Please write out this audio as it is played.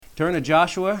Turn to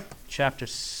Joshua chapter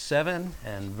 7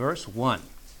 and verse 1.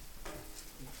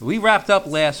 We wrapped up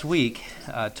last week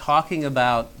talking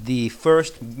about the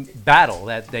first battle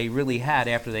that they really had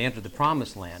after they entered the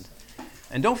Promised Land.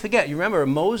 And don't forget, you remember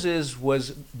Moses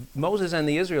and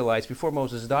the Israelites, before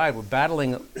Moses died, were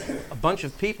battling a bunch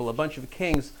of people, a bunch of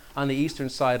kings on the eastern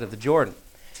side of the Jordan.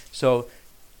 So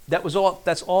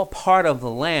that's all part of the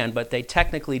land, but they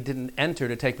technically didn't enter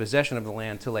to take possession of the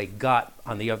land until they got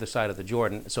on the other side of the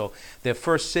Jordan. So their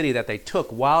first city that they took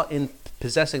while in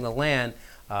possessing the land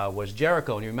was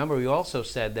Jericho. And you remember we also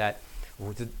said that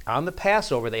on the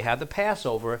Passover, they had the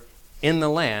Passover in the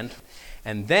land,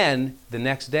 and then the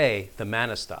next day the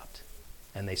manna stopped,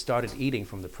 and they started eating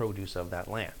from the produce of that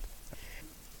land.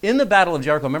 In the Battle of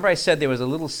Jericho, remember I said there was a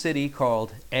little city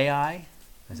called Ai?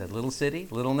 I said little city,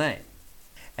 little name.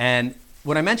 And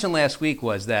what I mentioned last week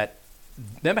was that,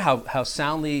 remember how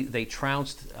soundly they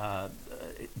trounced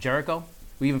Jericho?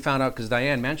 We even found out, because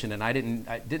Diane mentioned it, and I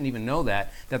didn't even know that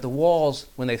the walls,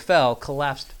 when they fell,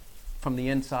 collapsed from the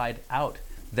inside out,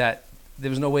 that there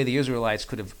was no way the Israelites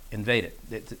could have invaded.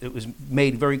 It was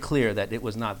made very clear that it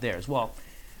was not theirs. Well,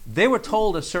 they were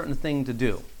told a certain thing to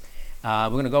do. We're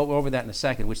going to go over that in a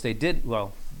second, which they did.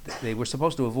 Well, they were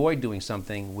supposed to avoid doing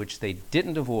something which they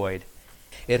didn't avoid.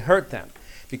 It hurt them.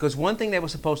 Because one thing they were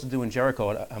supposed to do in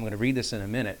Jericho, I'm going to read this in a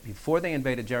minute, before they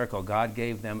invaded Jericho, God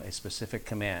gave them a specific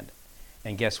command.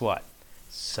 And guess what?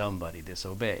 Somebody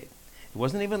disobeyed. It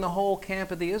wasn't even the whole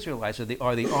camp of the Israelites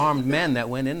or the armed men that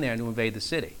went in there to invade the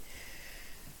city.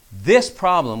 This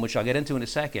problem, which I'll get into in a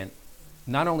second,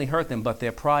 not only hurt them, but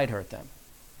their pride hurt them.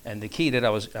 And the key that I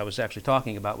was actually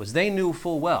talking about was they knew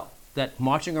full well that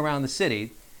marching around the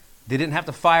city, they didn't have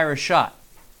to fire a shot.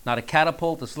 Not a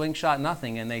catapult, a slingshot,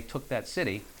 nothing, and they took that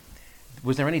city.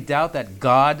 Was there any doubt that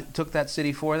God took that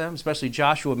city for them? Especially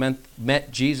Joshua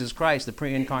met Jesus Christ, the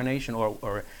pre-incarnation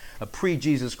or a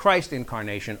pre-Jesus Christ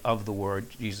incarnation of the Word,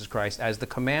 Jesus Christ, as the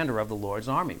commander of the Lord's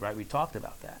army, right? We talked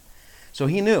about that. So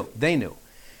he knew, they knew.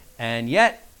 And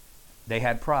yet, they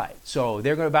had pride. So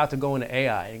they're about to go into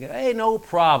Ai. And go, hey, no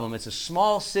problem. It's a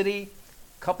small city,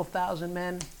 a couple thousand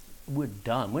men. We're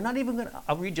done. We're not even going to,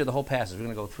 I'll read you the whole passage. We're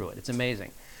going to go through it. It's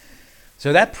amazing.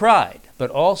 So that pride,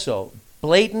 but also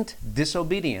blatant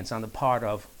disobedience on the part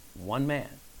of one man,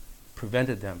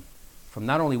 prevented them from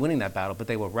not only winning that battle, but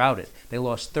they were routed. They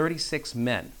lost 36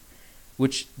 men,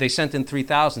 which they sent in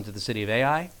 3,000 to the city of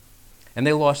Ai, and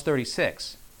they lost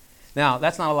 36. Now,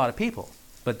 that's not a lot of people,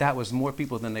 but that was more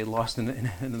people than they lost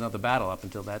in another battle up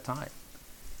until that time.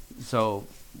 So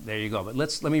there you go. But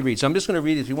let me read. So I'm just going to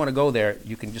read. If you want to go there,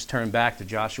 you can just turn back to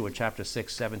Joshua chapter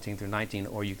 6, 17 through 19,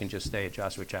 or you can just stay at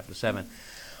Joshua chapter 7.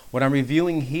 What I'm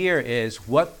reviewing here is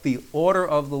what the order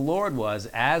of the Lord was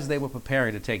as they were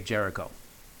preparing to take Jericho.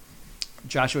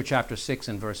 Joshua chapter 6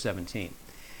 and verse 17.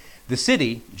 The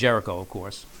city, Jericho, of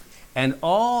course, and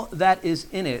all that is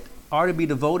in it are to be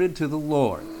devoted to the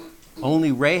Lord.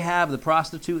 Only Rahab the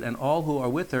prostitute and all who are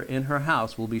with her in her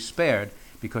house will be spared,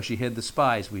 because she hid the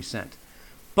spies we sent.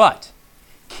 But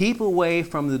keep away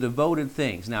from the devoted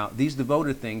things. Now, these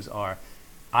devoted things are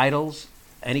idols,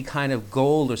 any kind of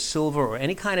gold or silver or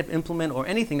any kind of implement or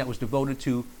anything that was devoted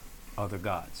to other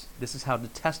gods. This is how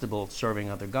detestable serving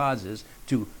other gods is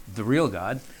to the real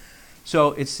God.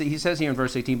 So he says here in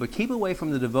verse 18, but keep away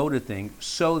from the devoted thing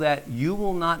so that you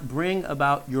will not bring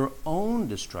about your own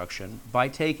destruction by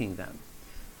taking them.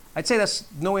 I'd say that's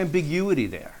no ambiguity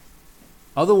there.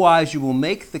 Otherwise, you will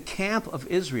make the camp of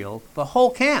Israel, the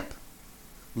whole camp,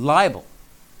 liable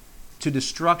to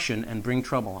destruction and bring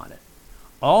trouble on it.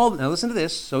 Now listen to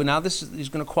this. So now this is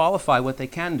going to qualify what they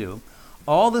can do.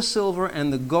 All the silver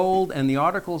and the gold and the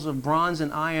articles of bronze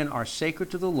and iron are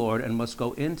sacred to the Lord and must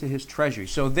go into his treasury.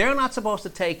 So they're not supposed to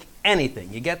take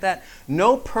anything. You get that?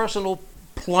 No personal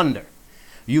plunder.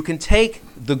 You can take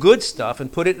the good stuff and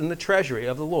put it in the treasury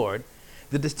of the Lord.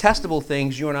 The detestable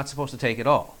things you're not supposed to take at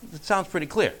all. It sounds pretty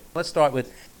clear. Let's start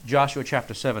with Joshua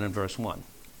chapter 7 and verse 1.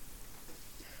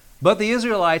 But the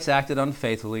Israelites acted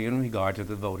unfaithfully in regard to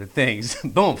devoted things.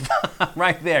 Boom.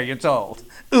 Right there, you're told.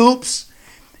 Oops.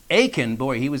 Achan,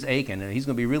 boy, he was Achan, and he's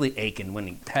going to be really Achan when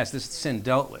he has this sin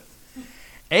dealt with.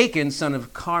 Achan, son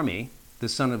of Carmi, the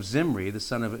son of Zimri, the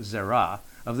son of Zerah,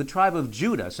 of the tribe of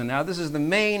Judah. So now this is the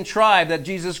main tribe that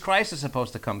Jesus Christ is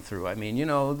supposed to come through. I mean,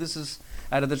 this is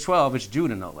out of the 12, it's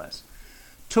Judah no less.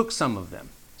 Took some of them.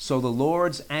 So the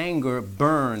Lord's anger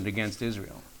burned against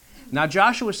Israel. Now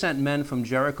Joshua sent men from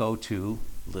Jericho to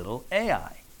little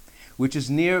Ai, which is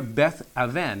near Beth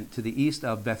Aven to the east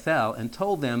of Bethel, and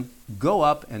told them, go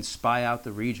up and spy out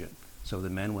the region. So the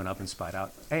men went up and spied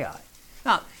out Ai.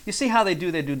 Now, you see how they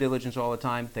do their due diligence all the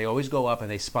time? They always go up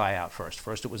and they spy out first.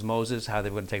 First it was Moses, how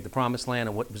they were going to take the promised land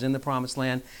and what was in the promised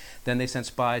land. Then they sent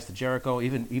spies to Jericho.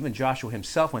 Even Joshua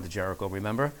himself went to Jericho,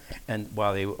 remember? And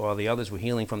while the others were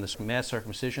healing from this mass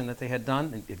circumcision that they had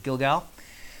done at Gilgal.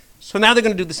 So now they're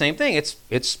going to do the same thing.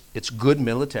 It's good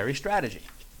military strategy.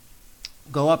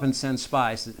 Go up and send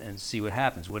spies and see what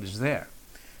happens, what is there.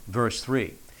 Verse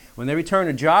 3. When they returned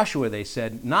to Joshua, they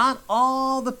said, not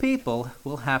all the people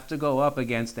will have to go up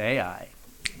against Ai.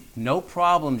 No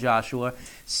problem, Joshua.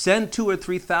 Send 2,000 or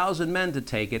 3,000 men to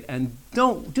take it, and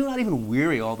do not even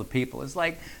weary all the people. It's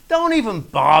like, don't even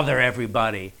bother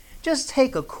everybody. Just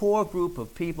take a core group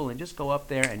of people and just go up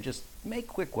there and just make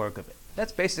quick work of it.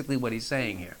 That's basically what he's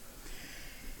saying here.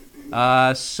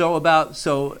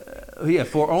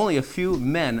 For only a few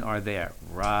men are there.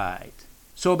 Right.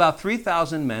 So about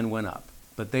 3,000 men went up.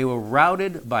 But they were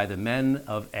routed by the men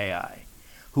of Ai,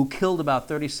 who killed about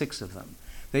 36 of them.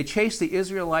 They chased the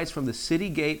Israelites from the city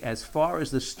gate as far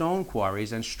as the stone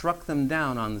quarries and struck them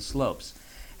down on the slopes.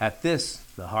 At this,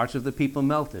 the hearts of the people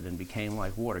melted and became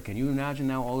like water. Can you imagine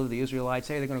now all of the Israelites,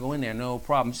 hey, they're going to go in there, no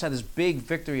problem. Just had this big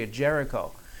victory at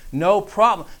Jericho. No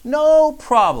problem. No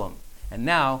problem. And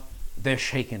now they're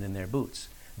shaken in their boots.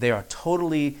 They are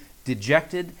totally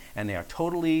dejected and they are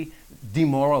totally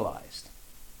demoralized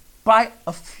by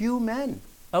a few men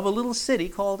of a little city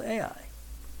called Ai.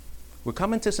 We're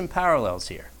coming to some parallels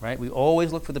here, right? We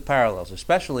always look for the parallels,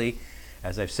 especially,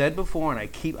 as I've said before, and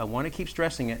I want to keep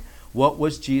stressing it, what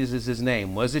was Jesus'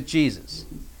 name? Was it Jesus?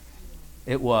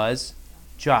 It was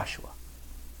Joshua.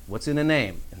 What's in a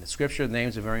name? In the scripture, the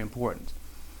names are very important.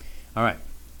 All right.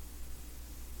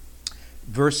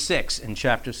 Verse 6 in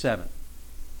chapter 7.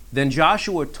 Then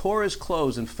Joshua tore his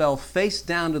clothes and fell face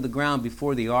down to the ground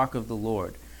before the ark of the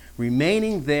Lord,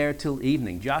 remaining there till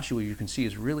evening. Joshua, you can see,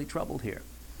 is really troubled here.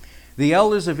 The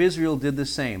elders of Israel did the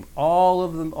same. All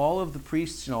of them, all of the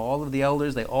priests, all of the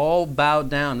elders, they all bowed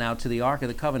down now to the Ark of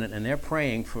the Covenant, and they're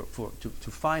praying to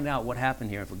find out what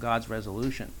happened here, for God's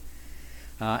resolution.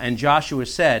 And Joshua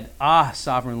said,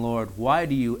 sovereign Lord, why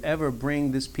did you ever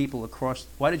bring this people across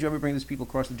the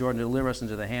Jordan to deliver us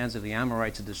into the hands of the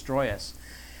Amorites to destroy us?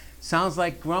 Sounds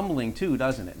like grumbling too,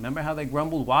 doesn't it? Remember how they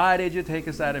grumbled? Why did you take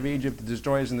us out of Egypt to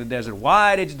destroy us in the desert?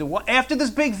 Why did you do what? After this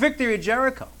big victory at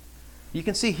Jericho. You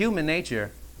can see human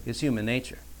nature is human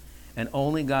nature. And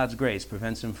only God's grace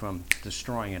prevents him from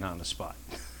destroying it on the spot.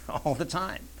 All the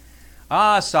time.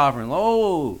 Sovereign,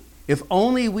 if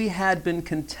only we had been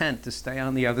content to stay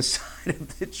on the other side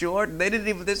of the Jordan.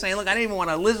 They're saying, look, I didn't even want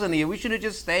to listen to you. We should have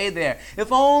just stayed there.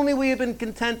 If only we had been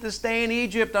content to stay in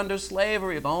Egypt under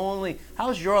slavery. If only.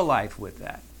 How's your life with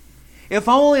that? If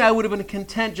only I would have been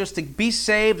content just to be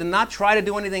saved and not try to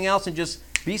do anything else and just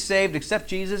be saved, accept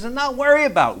Jesus, and not worry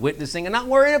about witnessing and not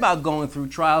worry about going through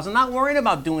trials and not worrying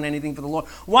about doing anything for the Lord.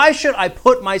 Why should I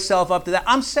put myself up to that?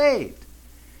 I'm saved.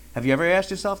 Have you ever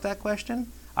asked yourself that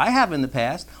question? I have in the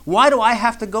past. Why do I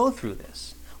have to go through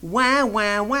this? Wah.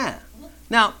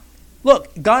 Now, look,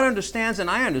 God understands and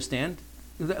I understand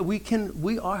that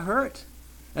we are hurt.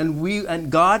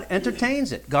 And God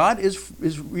entertains it. God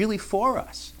is really for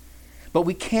us. But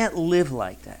we can't live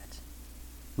like that.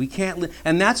 We can't live,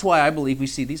 and that's why I believe we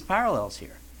see these parallels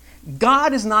here.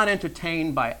 God is not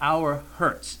entertained by our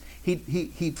hurts. He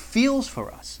feels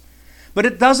for us. But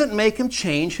it doesn't make him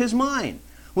change his mind.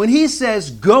 When he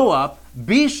says, go up,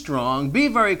 be strong, be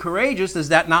very courageous, does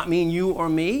that not mean you or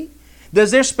me?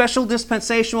 Does there special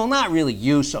dispensation? Well, not really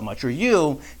you so much, or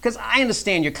you, because I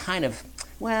understand you're kind of,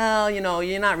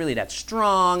 you're not really that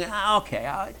strong.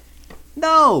 Okay.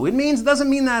 No, it doesn't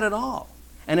mean that at all.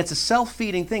 And it's a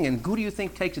self-feeding thing. And who do you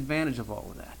think takes advantage of all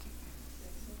of that?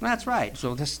 That's right.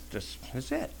 So that's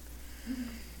it.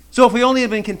 So if we only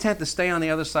had been content to stay on the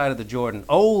other side of the Jordan,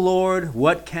 O Lord,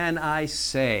 what can I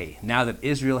say now that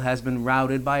Israel has been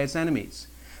routed by its enemies?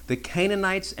 The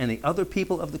Canaanites and the other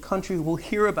people of the country will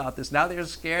hear about this. Now they're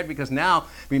scared because now,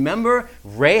 remember,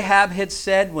 Rahab had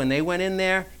said when they went in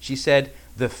there, she said,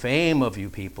 the fame of you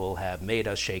people have made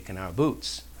us shake in our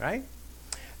boots, right?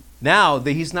 Now,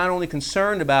 he's not only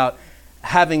concerned about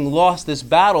having lost this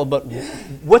battle, but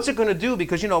what's it going to do?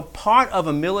 Because, part of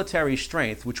a military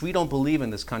strength, which we don't believe in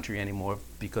this country anymore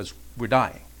because we're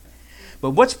dying.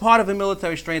 But what's part of a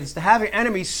military strength is to have your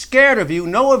enemies scared of you,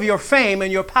 know of your fame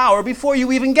and your power before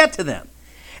you even get to them.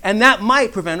 And that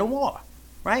might prevent a war,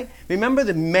 right? Remember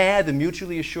the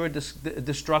mutually assured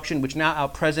destruction, which now our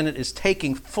president is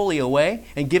taking fully away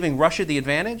and giving Russia the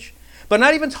advantage? But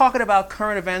not even talking about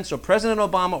current events or President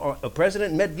Obama or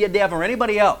President Medvedev or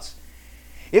anybody else.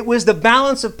 It was the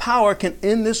balance of power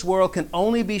in this world can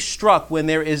only be struck when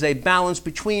there is a balance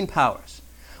between powers.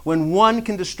 when one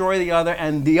can destroy the other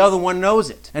and the other one knows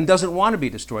it and doesn't want to be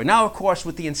destroyed. Now, of course,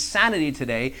 with the insanity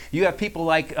today, you have people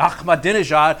like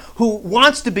Ahmadinejad who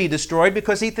wants to be destroyed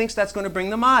because he thinks that's going to bring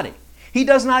the Mahdi. He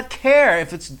does not care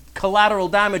if it's collateral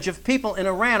damage if people in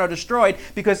Iran are destroyed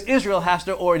because Israel has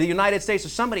to, or the United States or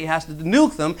somebody has to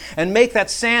nuke them and make that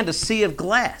sand a sea of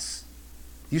glass.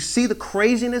 You see the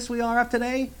craziness we are of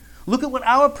today? Look at what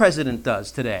our president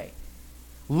does today.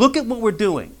 Look at what we're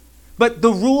doing. But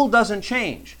the rule doesn't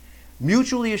change.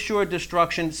 Mutually assured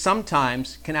destruction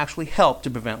sometimes can actually help to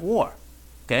prevent war.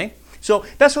 Okay? So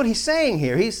that's what he's saying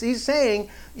here. He's saying,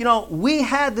 you know, we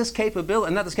had this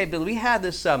capability, not this capability, we had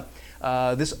this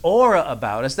this aura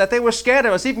about us that they were scared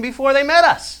of us even before they met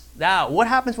us. Now, what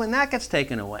happens when that gets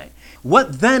taken away?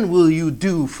 What then will you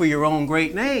do for your own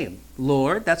great name,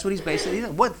 Lord? That's what he's basically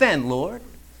saying. What then, Lord?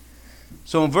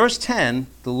 So in verse 10,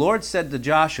 the Lord said to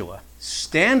Joshua,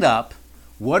 stand up.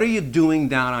 What are you doing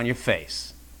down on your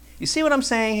face? You see what I'm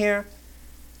saying here?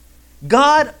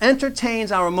 God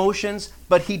entertains our emotions,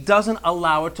 but he doesn't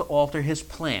allow it to alter his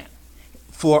plan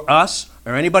for us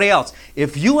or anybody else.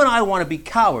 If you and I want to be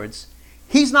cowards,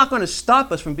 he's not going to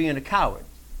stop us from being a coward.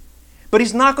 But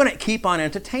he's not going to keep on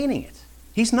entertaining it.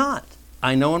 He's not.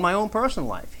 I know in my own personal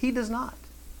life, he does not.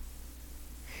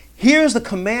 Here's the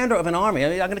commander of an army.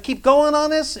 I'm going to keep going on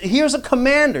this. Here's a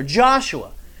commander,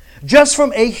 Joshua, just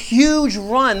from a huge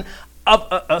run of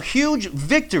a huge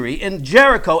victory in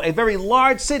Jericho, a very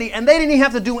large city, and they didn't even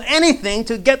have to do anything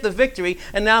to get the victory,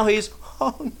 and now he's,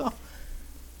 oh no.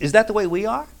 Is that the way we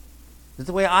are? Is that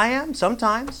the way I am?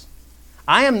 Sometimes.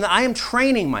 I am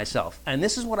training myself, and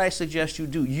this is what I suggest you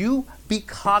do. You be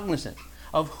cognizant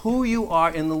of who you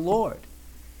are in the Lord.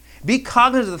 Be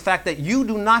cognizant of the fact that you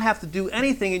do not have to do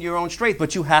anything in your own strength,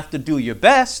 but you have to do your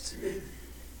best,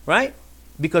 right?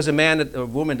 Because a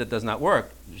woman that does not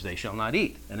work, they shall not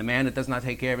eat. And a man that does not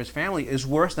take care of his family is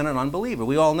worse than an unbeliever.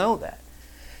 We all know that.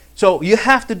 So you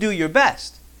have to do your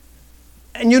best.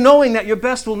 And you're knowing that your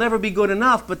best will never be good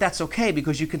enough, but that's okay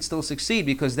because you can still succeed,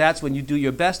 because that's when you do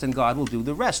your best and God will do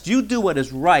the rest. You do what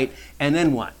is right, and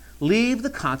then what? Leave the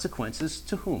consequences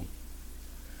to whom?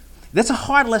 That's a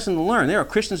hard lesson to learn. There are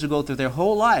Christians who go through their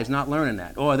whole lives not learning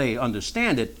that, or they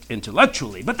understand it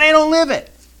intellectually, but they don't live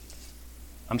it.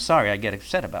 I'm sorry, I get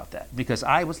upset about that because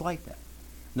I was like that.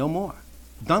 No more.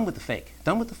 Done with the fake.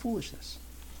 Done with the foolishness.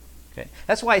 Okay?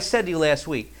 That's why I said to you last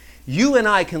week, you and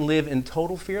I can live in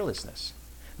total fearlessness.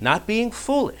 Not being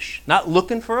foolish, not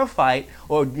looking for a fight,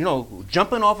 or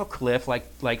jumping off a cliff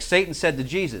like Satan said to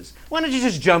Jesus. Why don't you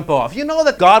just jump off? You know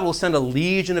that God will send a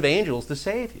legion of angels to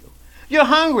save you. You're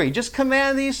hungry, just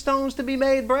command these stones to be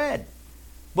made bread.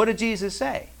 What did Jesus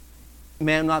say?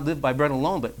 Man not live by bread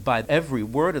alone, but by every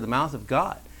word of the mouth of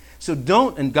God. So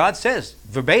don't, and God says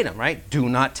verbatim, right? Do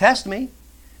not test me.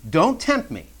 Don't tempt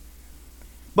me.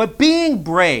 But being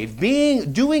brave,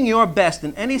 doing your best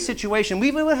in any situation,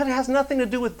 even if it has nothing to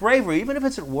do with bravery, even if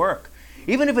it's at work,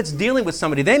 even if it's dealing with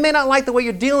somebody, they may not like the way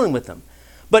you're dealing with them.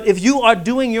 But if you are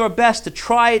doing your best to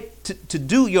try to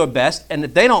do your best, and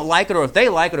if they don't like it, or if they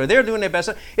like it, or they're doing their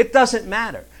best, it doesn't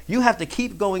matter. You have to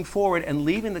keep going forward and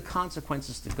leaving the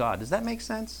consequences to God. Does that make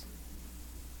sense?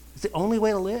 It's the only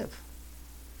way to live.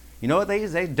 You know what they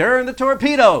say? Durn the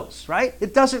torpedoes, right?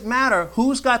 It doesn't matter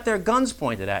who's got their guns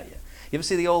pointed at you. You ever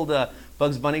see the old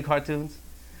Bugs Bunny cartoons?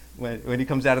 When he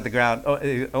comes out of the ground, all of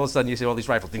a sudden you see all these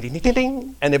rifles, ding, ding, ding, ding,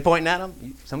 ding, and they're pointing at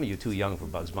him. Some of you are too young for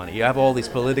Bugs Bunny. You have all these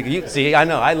political... see, I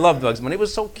know, I love Bugs Bunny. It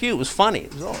was so cute. It was funny.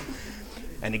 It was all,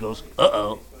 and he goes,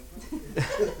 uh-oh.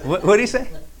 What did he say?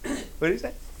 What did he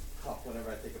say?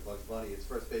 Whenever I think of Bugs Bunny, it's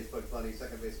first base Bugs Bunny,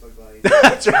 second base Bugs Bunny.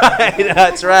 That's right.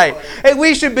 That's right. Hey,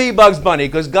 we should be Bugs Bunny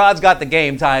because God's got the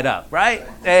game tied up, right?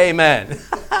 Amen.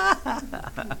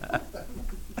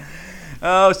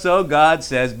 Oh, so God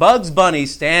says, Bugs Bunny,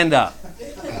 stand up.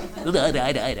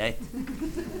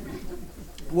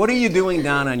 What are you doing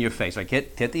down on your face? Like,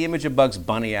 get the image of Bugs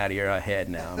Bunny out of your head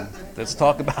now. Let's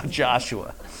talk about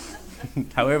Joshua,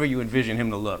 however you envision him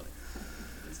to look.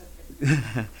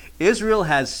 Israel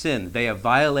has sinned. They have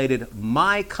violated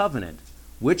my covenant,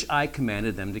 which I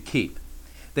commanded them to keep.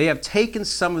 They have taken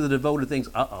some of the devoted things.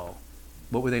 Uh-oh.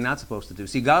 What were they not supposed to do?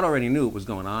 See, God already knew what was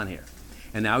going on here.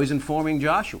 And now he's informing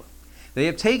Joshua. They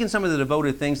have taken some of the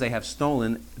devoted things they have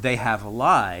stolen. They have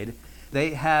lied.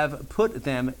 They have put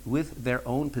them with their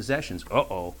own possessions.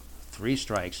 Uh-oh. 3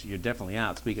 strikes. You're definitely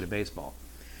out, speaking of baseball.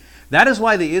 That is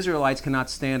why the Israelites cannot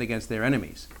stand against their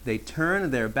enemies. They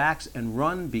turn their backs and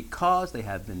run because they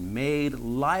have been made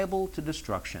liable to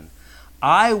destruction.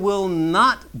 I will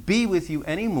not be with you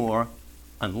anymore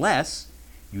unless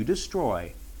you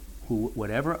destroy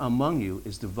whatever among you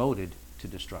is devoted to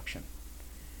destruction.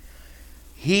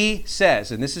 He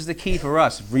says, and this is the key for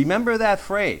us, remember that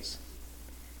phrase,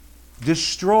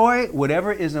 destroy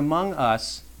whatever is among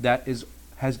us that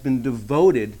has been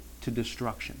devoted to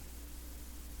destruction.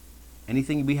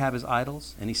 Anything we have as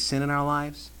idols, any sin in our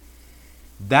lives,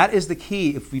 that is the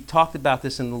key. If we talked about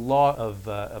this in the law of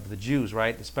the Jews,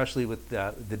 right, especially with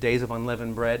the days of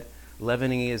unleavened bread,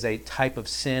 leavening is a type of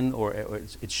sin, or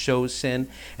it shows sin,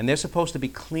 and they're supposed to be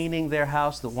cleaning their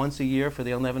house once a year for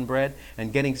the unleavened bread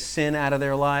and getting sin out of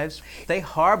their lives. They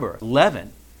harbor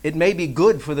leaven. It may be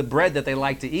good for the bread that they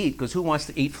like to eat, because who wants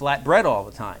to eat flat bread all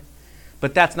the time?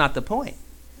 But that's not the point.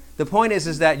 The point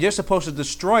is that you're supposed to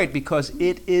destroy it because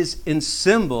it is in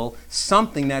symbol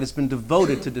something that has been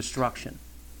devoted to destruction.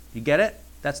 You get it?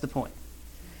 That's the point.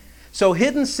 So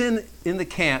hidden sin in the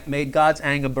camp made God's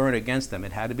anger burn against them.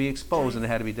 It had to be exposed and it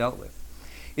had to be dealt with.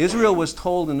 Israel was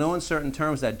told in no uncertain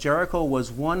terms that Jericho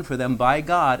was won for them by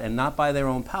God and not by their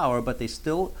own power, but they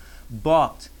still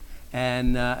balked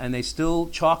and they still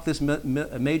chalked this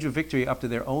major victory up to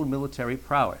their own military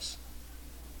prowess,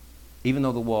 even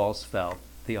though the walls fell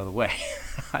the other way.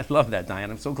 I love that,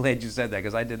 Diane. I'm so glad you said that,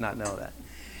 because I did not know that.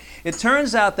 It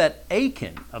turns out that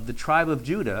Achan of the tribe of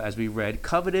Judah, as we read,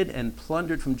 coveted and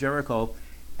plundered from Jericho,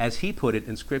 as he put it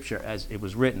in Scripture, as it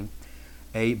was written,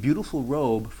 a beautiful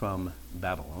robe from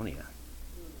Babylonia.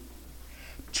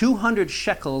 200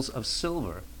 shekels of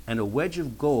silver and a wedge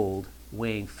of gold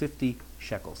weighing 50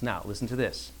 shekels. Now, listen to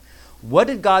this. What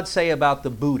did God say about the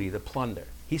booty, the plunder?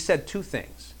 He said two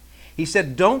things. He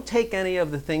said, don't take any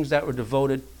of the things that were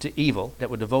devoted to evil, that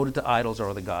were devoted to idols or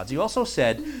other gods. He also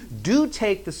said, do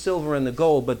take the silver and the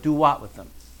gold, but do what with them?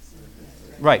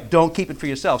 Right, don't keep it for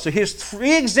yourself. So here's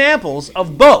 3 examples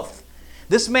of both.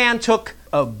 This man took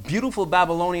a beautiful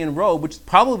Babylonian robe, which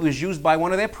probably was used by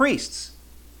one of their priests.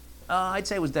 I'd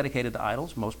say it was dedicated to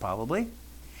idols, most probably.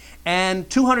 And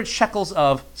 200 shekels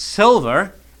of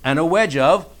silver and a wedge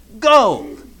of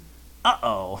gold.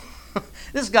 Uh-oh.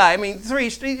 This guy,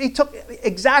 he took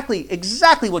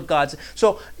exactly what God said.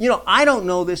 So, I don't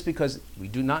know this because we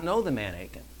do not know the man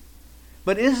Achan.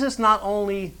 But is this not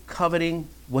only coveting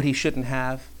what he shouldn't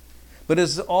have, but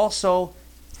is also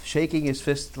shaking his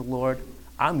fist at the Lord?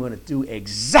 I'm going to do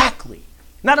exactly,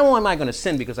 not only am I going to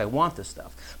sin because I want this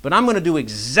stuff, but I'm going to do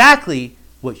exactly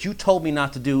what you told me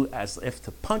not to do, as if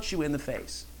to punch you in the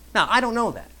face. Now, I don't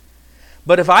know that.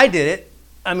 But if I did it,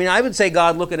 I would say,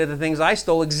 God, looking at the things I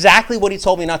stole, exactly what he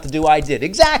told me not to do, I did.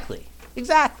 Exactly.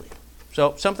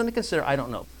 So something to consider. I don't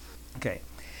know. Okay.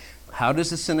 How does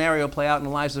this scenario play out in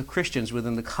the lives of Christians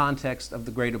within the context of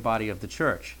the greater body of the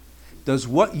church? Does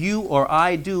what you or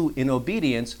I do in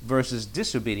obedience versus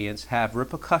disobedience have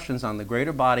repercussions on the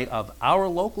greater body of our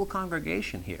local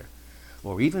congregation here,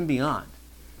 or even beyond?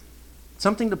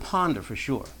 Something to ponder for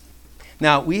sure.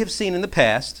 Now, we have seen in the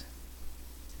past,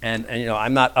 and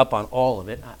I'm not up on all of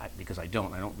it, because I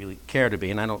don't really care to be,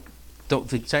 and I don't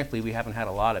think, technically, we haven't had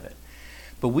a lot of it.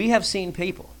 But we have seen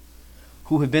people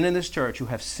who have been in this church who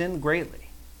have sinned greatly,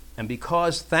 and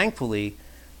because, thankfully,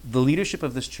 the leadership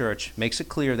of this church makes it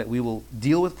clear that we will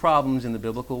deal with problems in the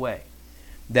biblical way,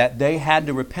 that they had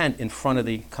to repent in front of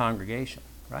the congregation,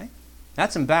 right?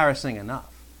 That's embarrassing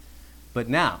enough. But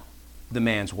now, the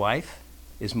man's wife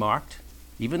is marked.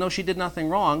 Even though she did nothing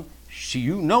wrong,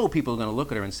 people are going to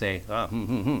look at her and say,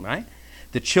 right?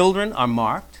 The children are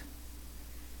marked.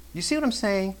 You see what I'm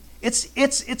saying?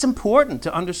 It's important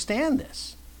to understand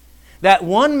this. That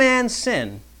one man's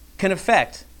sin can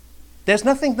affect, there's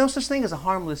no such thing as a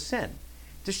harmless sin.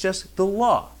 It's just the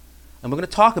law. And I'm going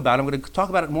to talk about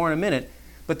it more in a minute,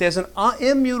 but there's an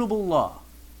immutable law.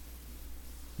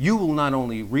 You will not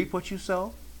only reap what you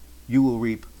sow, you will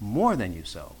reap more than you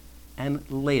sow, and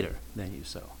later than you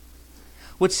sow.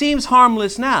 What seems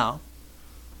harmless now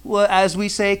will, as we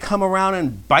say, come around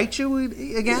and bite you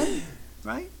again,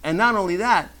 right? And not only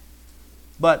that,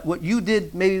 but what you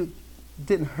did maybe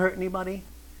didn't hurt anybody.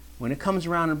 When it comes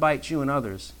around and bites you and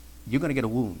others, you're going to get a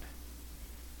wound.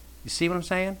 You see what I'm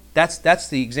saying? That's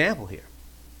the example here.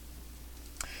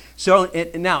 So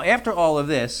now, after all of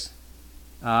this,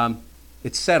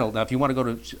 it's settled. Now, if you want to go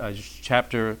to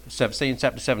chapter 7, say in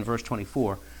chapter 7, verse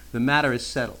 24, the matter is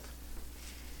settled.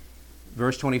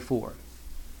 Verse 24.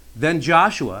 Then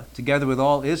Joshua, together with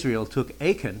all Israel, took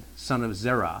Achan, son of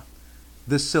Zerah,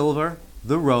 the silver,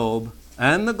 the robe,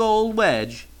 and the gold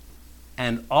wedge,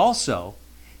 and also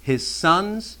his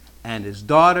sons and his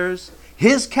daughters,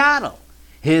 his cattle,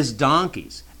 his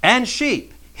donkeys and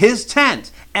sheep, his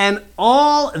tent, and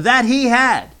all that he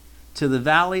had, to the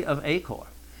valley of Achor.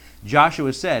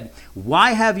 Joshua said,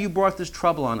 "Why have you brought this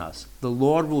trouble on us? The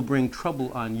Lord will bring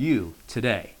trouble on you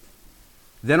today."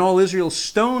 Then all Israel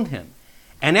stoned him,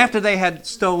 and after they had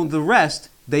stoned the rest,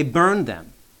 They burned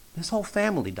them. His whole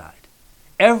family died.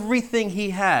 Everything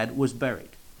he had was buried.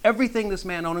 Everything this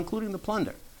man owned, including the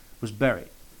plunder, was buried.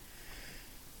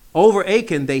 Over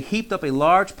Achan, they heaped up a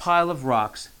large pile of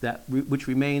rocks which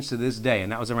remains to this day, and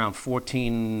that was around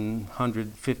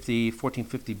 1450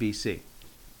 BC.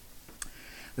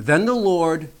 Then the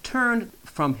Lord turned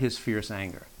from his fierce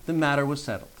anger. The matter was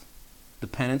settled. The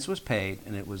penance was paid,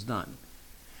 and it was done.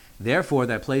 Therefore,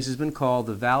 that place has been called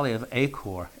the Valley of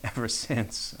Achor ever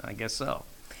since. I guess so.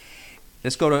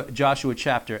 Let's go to Joshua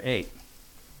chapter 8,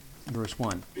 verse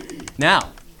 1.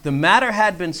 Now, the matter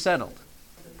had been settled.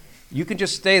 You can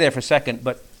just stay there for a second,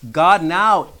 but God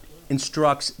now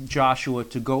instructs Joshua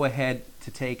to go ahead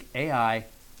to take Ai,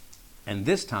 and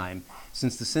this time,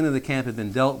 since the sin of the camp had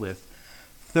been dealt with,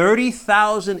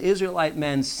 30,000 Israelite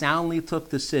men soundly took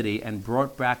the city and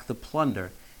brought back the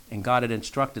plunder, and God had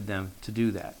instructed them to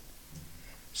do that.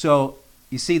 So,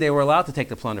 you see, they were allowed to take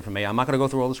the plunder from Ai. I'm not going to go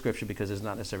through all the scripture because it's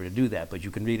not necessary to do that, but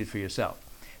you can read it for yourself.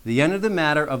 The end of the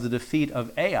matter of the defeat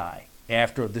of Ai,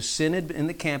 after the sin in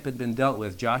the camp had been dealt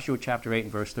with, Joshua chapter 8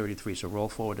 and verse 33. So roll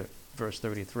forward to verse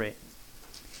 33.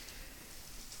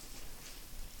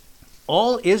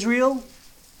 All Israel,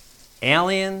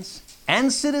 aliens,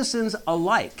 and citizens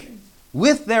alike,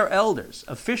 with their elders,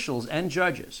 officials, and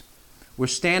judges, were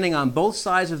standing on both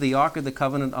sides of the Ark of the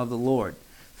Covenant of the Lord,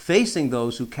 facing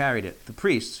those who carried it, the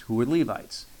priests, who were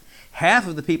Levites. Half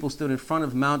of the people stood in front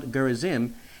of Mount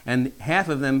Gerizim, and half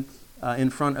of them in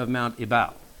front of Mount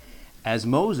Ebal, as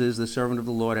Moses, the servant of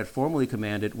the Lord, had formerly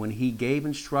commanded when he gave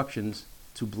instructions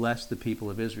to bless the people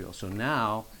of Israel. So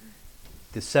now,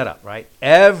 the setup, right?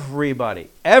 Everybody,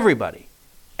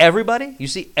 you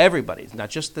see everybody. It's not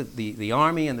just the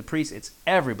army and the priests, it's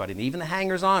everybody, and even the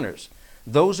hangers-oners,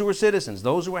 those who were citizens,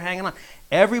 those who were hanging on.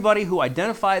 Everybody who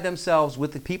identified themselves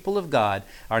with the people of God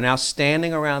are now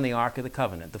standing around the Ark of the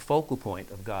Covenant, the focal point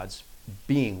of God's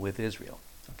being with Israel.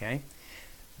 Okay?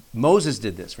 Moses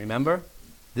did this, remember?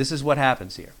 This is what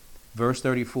happens here. Verse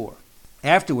 34.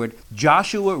 Afterward,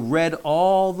 Joshua read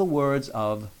all the words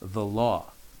of the law.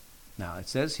 Now, it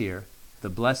says here, the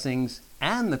blessings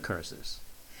and the curses,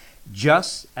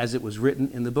 just as it was written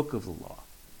in the book of the law.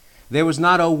 There was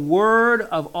not a word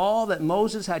of all that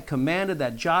Moses had commanded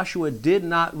that Joshua did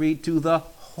not read to the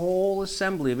whole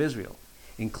assembly of Israel,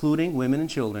 including women and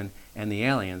children and the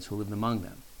aliens who lived among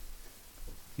them.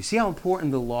 You see how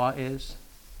important the law is?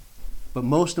 But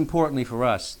most importantly for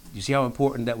us, you see how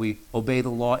important that we obey the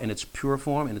law in its pure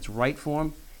form, in its right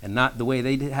form, and not the way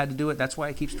they had to do it? That's why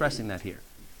I keep stressing that here.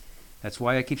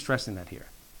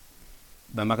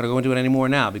 But I'm not going to go into it anymore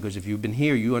now, because if you've been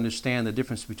here, you understand the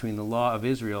difference between the law of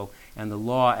Israel and the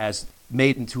law as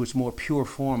made into its more pure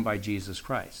form by Jesus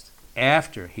Christ,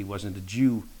 after he wasn't a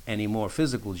Jew anymore,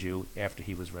 physical Jew, after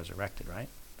he was resurrected, right?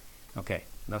 Okay,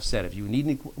 enough said. If you need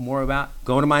any more about,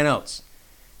 go to my notes.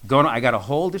 I got a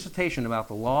whole dissertation about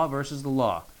the law versus the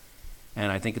law, and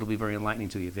I think it'll be very enlightening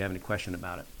to you if you have any question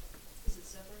about it. Is it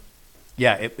separate?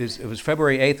 Yeah, it was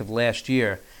February 8th of last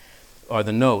year, are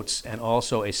the notes, and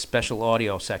also a special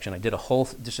audio section. I did a whole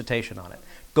dissertation on it.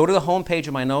 Go to the home page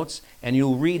of my notes, and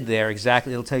you'll read there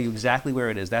exactly. It'll tell you exactly where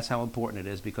it is. That's how important it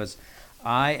is, because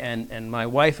I and my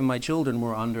wife and my children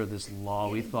were under this law.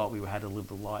 We thought we had to live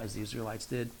the law as the Israelites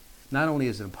did. Not only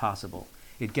is it impossible,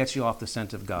 it gets you off the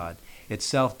scent of God. It's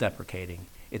self-deprecating.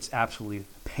 It's absolutely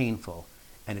painful,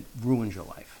 and it ruins your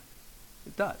life.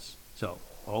 It does. So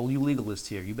all you legalists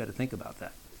here, you better think about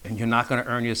that. And you're not going to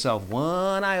earn yourself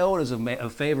one iota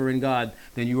of favor in God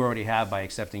than you already have by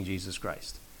accepting Jesus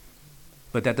Christ.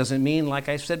 But that doesn't mean, like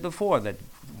I said before, that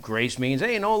grace means,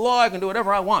 hey, no law, I can do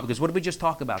whatever I want. Because what did we just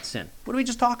talk about? Sin. What did we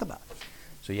just talk about?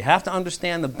 So you have to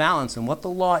understand the balance and what the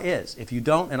law is. If you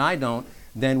don't and I don't,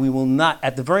 then we will not,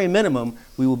 at the very minimum,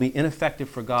 we will be ineffective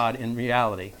for God in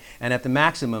reality. And at the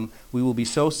maximum, we will be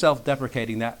so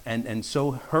self-deprecating that and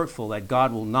so hurtful that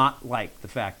God will not like the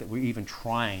fact that we're even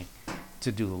trying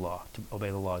to do the law, to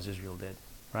obey the law as Israel did,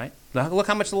 right? Look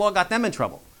how much the law got them in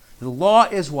trouble. The law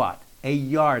is what? A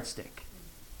yardstick.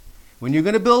 When you're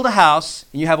going to build a house,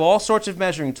 and you have all sorts of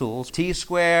measuring tools,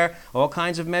 T-square, all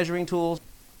kinds of measuring tools,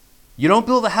 you don't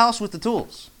build a house with the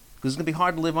tools, because it's going to be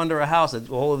hard to live under a house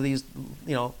with all of these,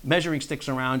 measuring sticks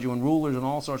around you and rulers and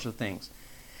all sorts of things.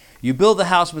 You build the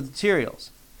house with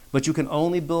materials, but you can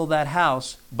only build that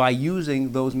house by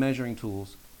using those measuring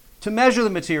tools to measure the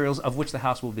materials of which the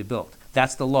house will be built.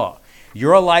 That's the law.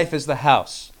 Your life is the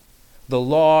house. The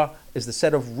law is the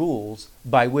set of rules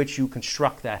by which you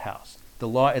construct that house. The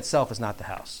law itself is not the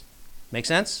house. Make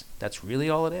sense? That's really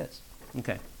all it is.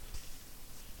 Okay.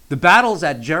 The battles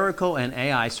at Jericho and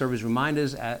Ai serve as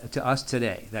reminders to us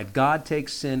today that God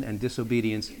takes sin and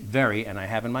disobedience very, and I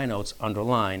have in my notes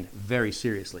underlined, very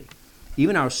seriously.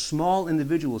 Even our small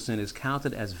individual sin is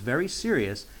counted as very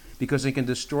serious because it can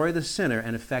destroy the sinner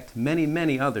and affect many,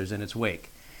 many others in its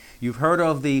wake. You've heard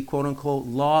of the quote-unquote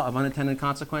law of unintended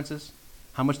consequences?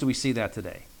 How much do we see that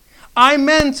today? I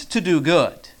meant to do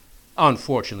good.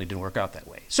 Unfortunately, it didn't work out that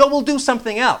way. So we'll do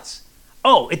something else.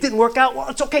 Oh, it didn't work out? Well,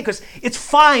 it's okay because it's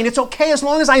fine. It's okay as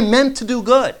long as I meant to do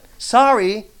good.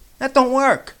 Sorry, that don't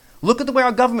work. Look at the way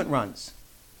our government runs.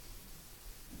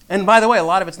 And by the way, a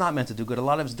lot of it's not meant to do good. A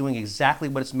lot of it's doing exactly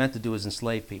what it's meant to do, is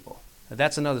enslave people.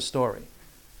 That's another story.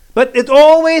 But it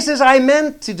always is, I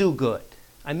meant to do good.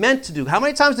 I meant to do. How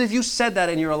many times have you said that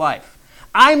in your life?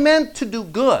 I meant to do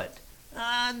good.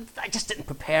 I just didn't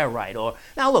prepare right. Or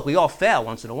now look, we all fail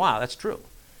once in a while. That's true.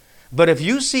 But if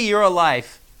you see your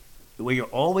life where you're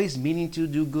always meaning to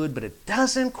do good, but it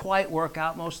doesn't quite work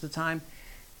out most of the time,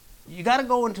 you got to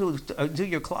go into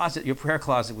your closet, your prayer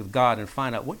closet with God, and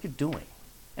find out what you're doing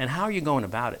and how are you going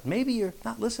about it. Maybe you're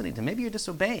not listening to. Maybe you're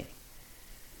disobeying.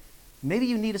 Maybe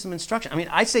you needed some instruction. I mean,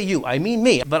 I say you, I mean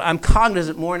me, but I'm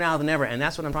cognizant more now than ever, and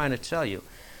that's what I'm trying to tell you.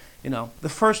 You know, the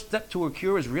first step to a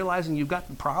cure is realizing you've got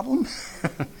the problem.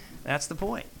 That's the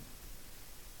point.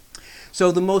 So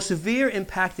the most severe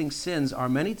impacting sins are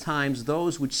many times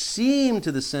those which seem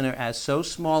to the sinner as so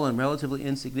small and relatively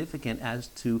insignificant as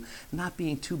to not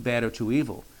being too bad or too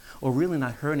evil, or really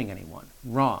not hurting anyone.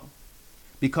 Wrong.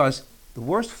 Because the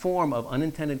worst form of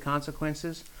unintended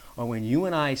consequences are when you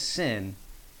and I sin,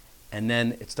 and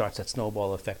then it starts that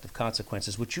snowball effect of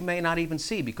consequences, which you may not even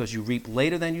see because you reap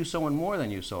later than you sow and more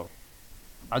than you sow.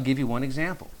 I'll give you one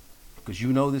example, because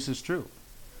you know this is true.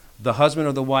 The husband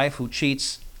or the wife who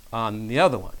cheats on the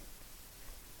other one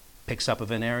picks up a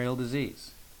venereal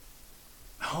disease.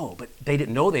 Oh, but they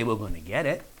didn't know they were going to get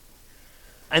it.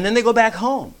 And then they go back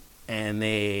home, and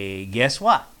they, guess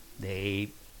what? They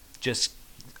just,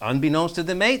 unbeknownst to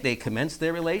the mate, they commence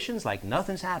their relations like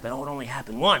nothing's happened. Oh, it only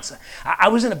happened once. I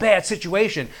was in a bad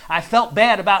situation. I felt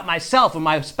bad about myself, and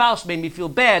my spouse made me feel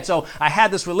bad, so I had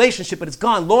this relationship, but it's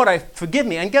gone. Lord, forgive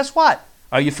me. And guess what?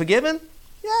 Are you forgiven?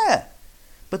 Yeah.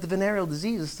 But the venereal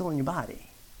disease is still in your body.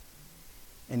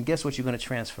 And guess what you're going to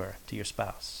transfer to your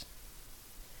spouse?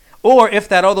 Or if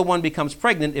that other one becomes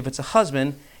pregnant, if it's a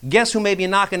husband, guess who may be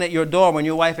knocking at your door when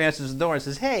your wife answers the door and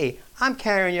says, hey, I'm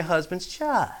carrying your husband's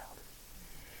child.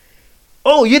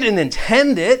 Oh, you didn't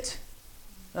intend it.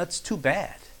 That's too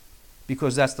bad,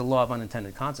 because that's the law of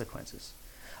unintended consequences.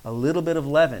 A little bit of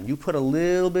leaven. You put a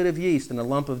little bit of yeast in a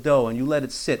lump of dough and you let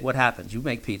it sit. What happens? You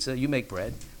make pizza, you make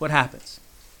bread. What happens?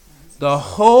 The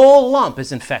whole lump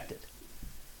is infected.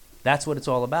 That's what it's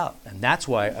all about. And that's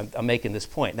why I'm making this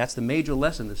point. That's the major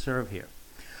lesson to serve here.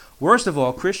 Worst of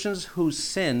all, Christians whose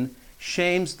sin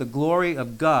shames the glory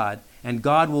of God, and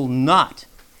God will not,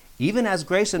 even as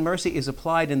grace and mercy is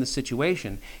applied in the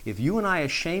situation, if you and I are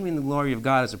shaming the glory of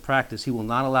God as a practice, He will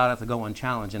not allow that to go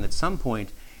unchallenged, and at some point,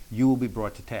 you will be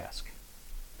brought to task.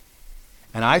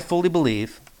 And I fully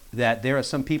believe that there are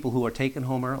some people who are taken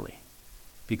home early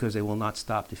because they will not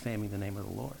stop defaming the name of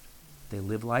the Lord. They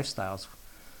live lifestyles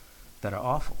that are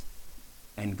awful.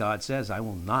 And God says, I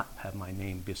will not have my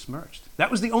name besmirched.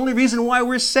 That was the only reason why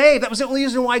we're saved. That was the only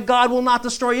reason why God will not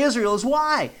destroy Israel. Is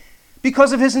why?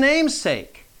 Because of His name's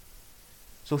sake.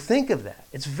 So think of that.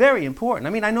 It's very important. I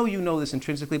mean, I know you know this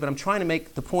intrinsically, but I'm trying to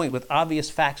make the point with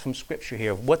obvious facts from Scripture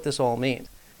here of what this all means.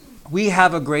 We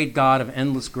have a great God of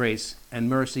endless grace and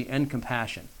mercy and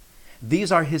compassion.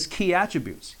 These are His key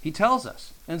attributes. He tells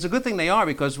us. And it's a good thing they are,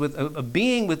 because with a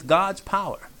being with God's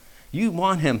power, you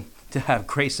want Him to have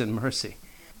grace and mercy.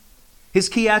 His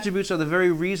key attributes are the very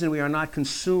reason we are not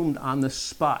consumed on the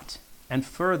spot, and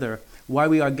further, why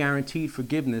we are guaranteed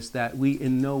forgiveness that we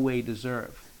in no way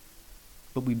deserve.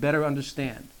 But we better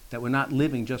understand that we're not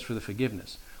living just for the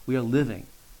forgiveness. We are living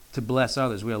to bless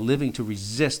others. We are living to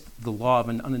resist the law of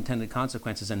unintended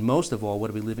consequences. And most of all, what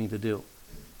are we living to do?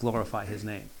 Glorify His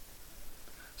name.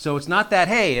 So it's not that,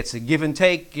 hey, it's a give and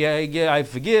take, I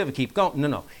forgive, keep going.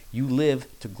 No. You live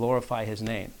to glorify His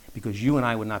name, because you and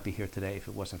I would not be here today if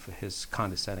it wasn't for His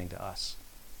condescending to us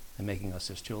and making us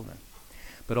His children.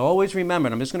 But always remember,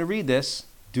 and I'm just going to read this,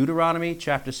 Deuteronomy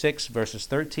chapter 6, verses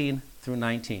 13 through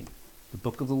 19. The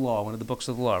book of the law, one of the books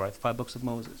of the law, right? The 5 books of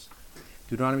Moses.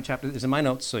 Deuteronomy chapter is in my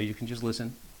notes, so you can just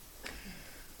listen.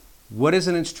 What is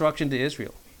an instruction to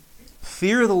Israel?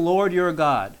 Fear the Lord your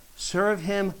God. Serve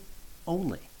Him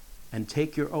only, and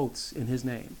take your oaths in His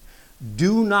name.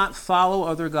 Do not follow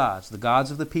other gods, the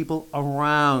gods of the people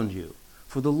around you.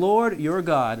 For the Lord your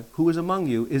God, who is among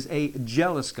you, is a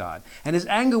jealous God, and his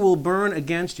anger will burn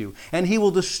against you, and he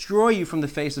will destroy you from the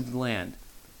face of the land.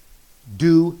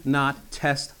 Do not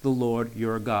test the Lord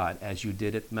your God as you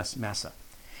did at Massah.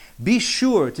 Be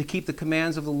sure to keep the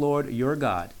commands of the Lord your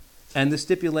God and the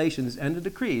stipulations and the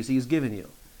decrees he has given you.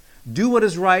 Do what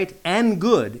is right and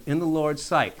good in the Lord's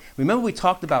sight. Remember we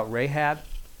talked about Rahab?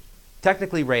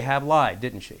 Technically, Rahab lied,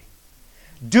 didn't she?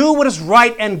 Do what is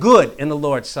right and good in the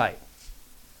Lord's sight.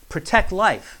 Protect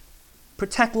life.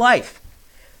 Protect life.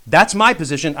 That's my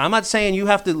position. I'm not saying you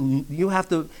have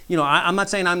to, I'm not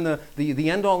saying I'm the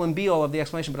end all and be all of the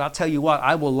explanation, but I'll tell you what,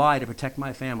 I will lie to protect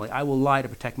my family. I will lie to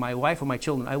protect my wife or my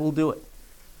children. I will do it.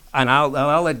 And I'll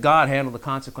let God handle the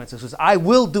consequences, because I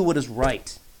will do what is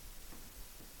right.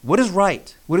 What is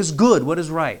right? What is good? What is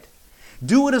right?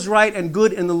 Do what is right and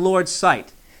good in the Lord's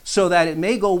sight, so that it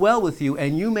may go well with you,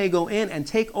 and you may go in and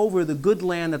take over the good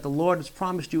land that the Lord has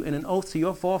promised you in an oath to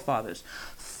your forefathers,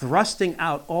 thrusting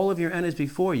out all of your enemies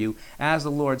before you, as the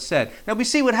Lord said. Now we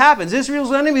see what happens.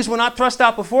 Israel's enemies were not thrust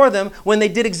out before them when they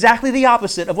did exactly the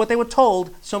opposite of what they were told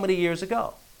so many years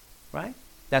ago. Right?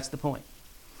 That's the point.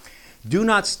 Do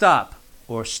not stop,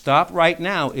 or stop right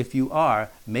now if you are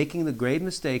making the grave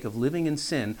mistake of living in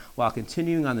sin while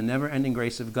continuing on the never-ending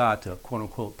grace of God to,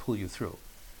 quote-unquote, pull you through.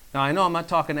 Now, I know I'm not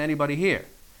talking to anybody here.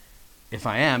 If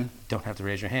I am, don't have to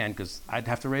raise your hand, because I'd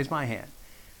have to raise my hand.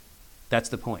 That's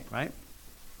the point, right?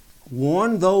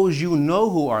 Warn those you know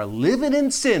who are living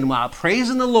in sin while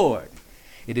praising the Lord.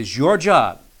 It is your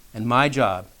job and my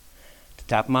job to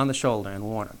tap them on the shoulder and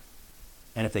warn them.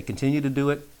 And if they continue to do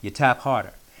it, you tap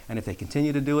harder. And if they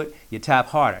continue to do it, you tap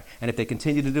harder. And if they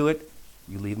continue to do it,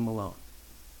 you leave them alone.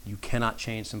 You cannot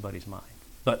change somebody's mind.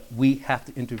 But we have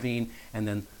to intervene and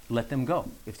then let them go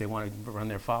if they want to run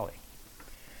their folly.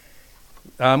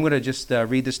 I'm going to just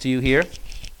read this to you here.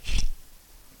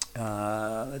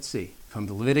 Let's see. From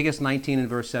Leviticus 19 and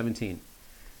verse 17.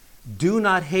 Do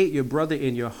not hate your brother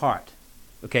in your heart.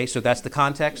 Okay, so that's the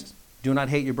context. Do not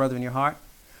hate your brother in your heart.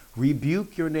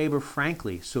 Rebuke your neighbor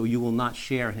frankly, so you will not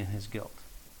share in his guilt.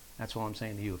 That's all I'm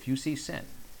saying to you. If you see sin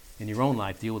in your own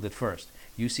life, deal with it first.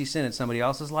 You see sin in somebody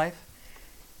else's life,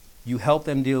 you help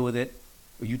them deal with it.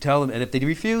 You tell them, and if they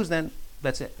refuse, then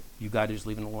that's it. You got to just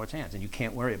leave it in the Lord's hands, and you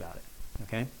can't worry about it.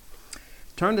 Okay?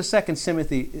 Turn to 2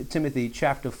 Timothy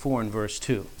chapter 4 and verse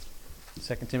 2.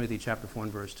 2 Timothy chapter 4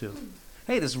 and verse 2.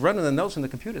 Hey, this running the notes from the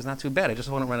computer is not too bad. I just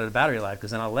want to run out of battery life, because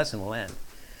then our lesson will end.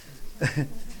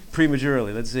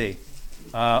 Prematurely. Let's see.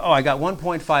 I got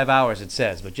 1.5 hours, it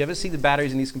says. But do you ever see the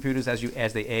batteries in these computers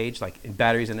as they age, like in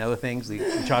batteries and other things, the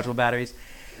rechargeable batteries?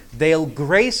 They'll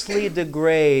gracefully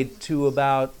degrade to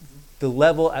about the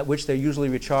level at which they're usually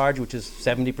recharged, which is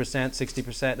 70%,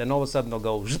 60%, and all of a sudden they'll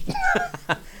go.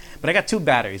 But I got 2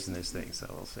 batteries in this thing, so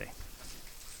we'll see.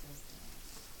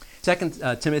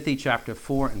 2 Timothy chapter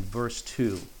 4 and verse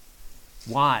 2.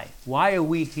 Why? Why are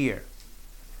we here?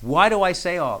 Why do I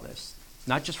say all this?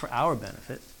 Not just for our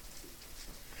benefit.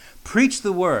 Preach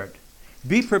the word.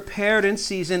 Be prepared in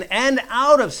season and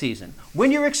out of season.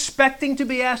 When you're expecting to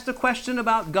be asked a question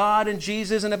about God and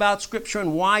Jesus and about Scripture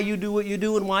and why you do what you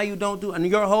do and why you don't do, and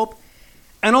your hope.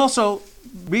 And also,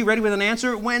 be ready with an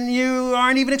answer when you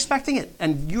aren't even expecting it.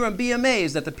 And you'll be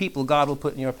amazed at the people God will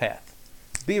put in your path.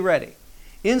 Be ready.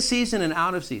 In season and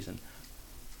out of season.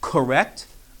 Correct,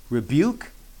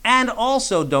 rebuke, and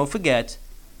also, don't forget,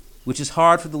 which is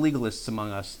hard for the legalists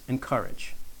among us,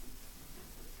 encourage.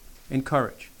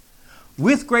 Encourage.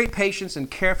 With great patience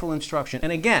and careful instruction.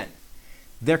 And again,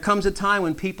 there comes a time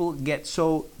when people get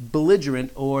so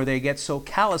belligerent or they get so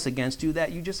callous against you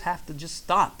that you just have to just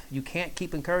stop. You can't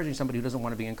keep encouraging somebody who doesn't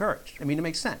want to be encouraged. I mean, it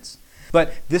makes sense.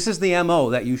 But this is the MO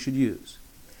that you should use.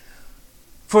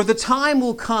 For the time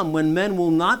will come when men will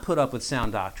not put up with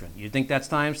sound doctrine. You think that's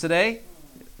times today?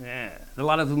 Yeah. A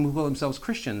lot of them who call themselves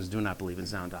Christians do not believe in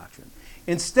sound doctrine.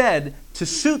 Instead, to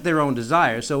suit their own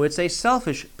desires, so it's a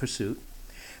selfish pursuit,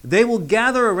 they will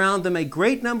gather around them a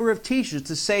great number of teachers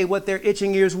to say what their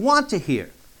itching ears want to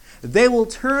hear. They will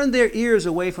turn their ears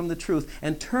away from the truth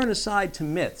and turn aside to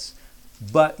myths.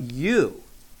 But you,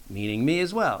 meaning me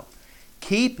as well,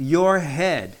 keep your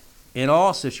head in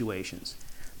all situations.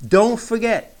 Don't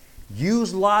forget,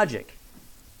 use logic.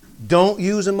 Don't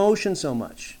use emotion so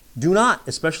much. Do not,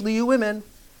 especially you women.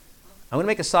 I'm going to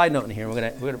make a side note in here.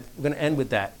 We're going to end with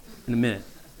that in a minute,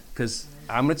 because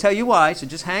I'm going to tell you why, so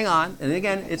just hang on. And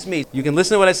again, it's me. You can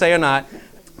listen to what I say or not,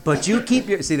 but you keep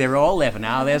your... See, they were all laughing.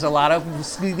 Now there's a lot of...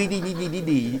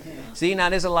 See, now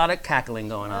there's a lot of cackling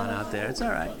going on out there. It's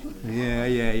all right.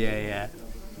 Yeah.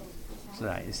 It's all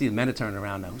right. You see, the men are turning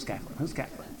around now. Who's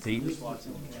cackling? See?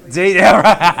 See?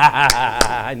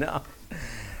 I know.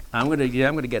 I'm gonna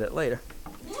get it later.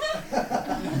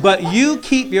 But you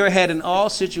keep your head in all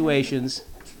situations,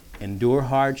 endure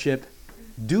hardship,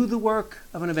 do the work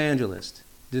of an evangelist,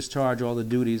 discharge all the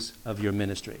duties of your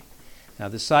ministry. Now,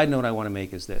 the side note I want to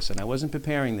make is this, and I wasn't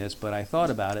preparing this, but I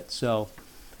thought about it, so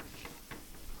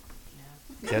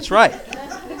that's right.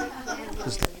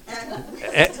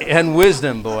 And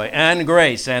wisdom, boy, and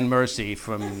grace and mercy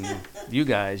from you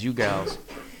guys, you gals.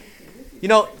 You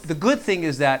know, the good thing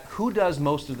is that who does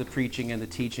most of the preaching and the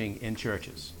teaching in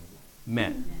churches?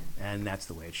 Men. And that's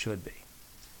the way it should be.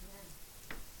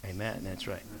 Amen. That's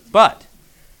right. But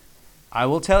I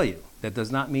will tell you, that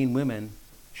does not mean women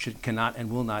cannot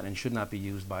and will not and should not be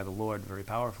used by the Lord very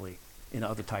powerfully in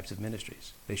other types of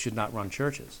ministries. They should not run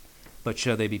churches. But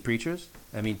should they be preachers?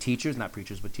 I mean teachers, not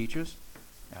preachers, but teachers?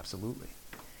 Absolutely.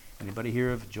 Anybody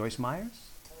hear of Joyce Myers?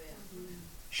 Oh, yeah.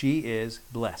 She is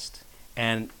blessed.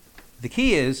 And the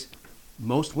key is,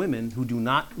 most women who do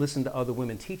not listen to other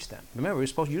women teach them. Remember,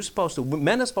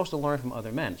 men are supposed to learn from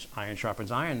other men. Iron sharpens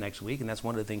iron next week, and that's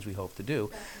one of the things we hope to do.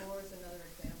 Beth Moore is another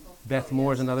example. Beth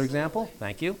Moore is another example.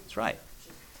 Thank you. That's right.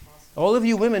 All of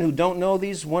you women who don't know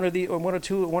these, one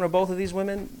or both of these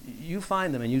women, you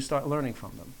find them and you start learning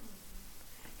from them.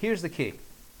 Here's the key.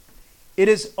 It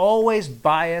is always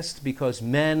biased because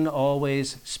men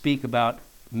always speak about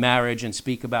marriage and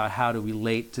speak about how to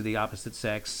relate to the opposite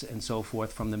sex and so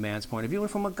forth from the man's point of view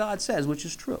and from what God says, which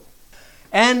is true.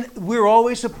 And we're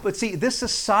always, but see, this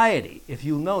society, if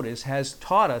you notice, has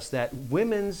taught us that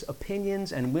women's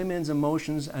opinions and women's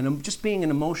emotions and just being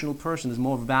an emotional person is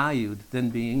more valued than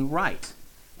being right,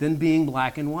 than being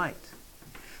black and white.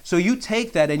 So you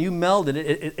take that and you meld it,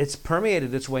 it's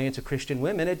permeated its way into Christian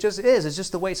women. It just is. It's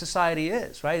just the way society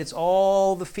is, right? It's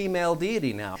all the female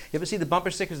deity now. You ever see the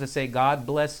bumper stickers that say God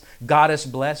bless, Goddess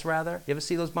bless, rather? You ever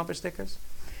see those bumper stickers?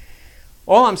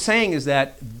 All I'm saying is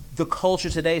that the culture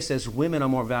today says women are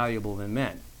more valuable than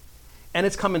men. And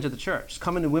it's come into the church. It's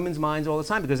come into women's minds all the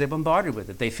time because they're bombarded with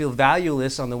it. They feel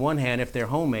valueless on the one hand if they're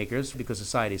homemakers, because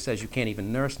society says you can't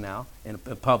even nurse now in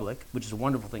public, which is a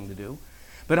wonderful thing to do.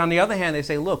 But on the other hand, they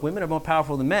say, look, women are more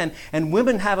powerful than men, and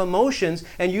women have emotions,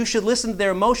 and you should listen to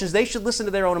their emotions. They should listen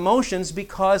to their own emotions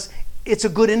because it's a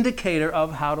good indicator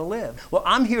of how to live. Well,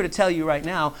 I'm here to tell you right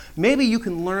now, maybe you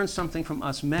can learn something from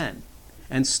us men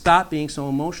and stop being so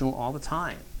emotional all the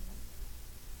time.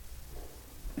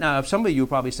 Now, some of you are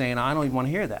probably saying, I don't even want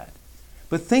to hear that.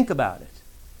 But think about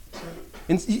it.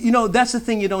 And you know, that's the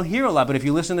thing you don't hear a lot, but if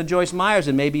you listen to Joyce Myers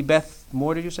and maybe Beth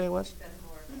Moore, did you say it was?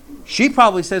 She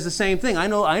probably says the same thing. I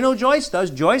know Joyce does.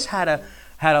 Joyce had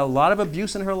a lot of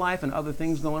abuse in her life and other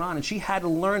things going on, and she had to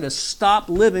learn to stop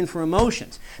living for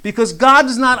emotions because God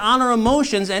does not honor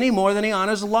emotions any more than he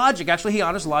honors logic. Actually, he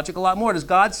honors logic a lot more. Does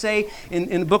God say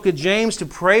in the book of James to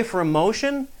pray for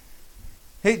emotion?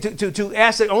 Hey, to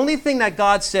ask, the only thing that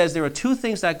God says, there are two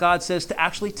things that God says to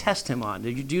actually test him on. Do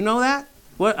you know that?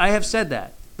 What I have said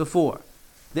that before.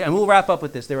 And we'll wrap up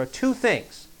with this. There are two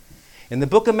things. In the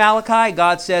book of Malachi,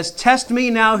 God says, test me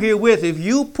now herewith. If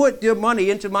you put your money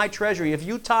into my treasury, if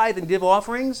you tithe and give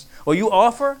offerings, or you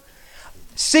offer,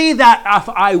 see that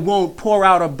I won't pour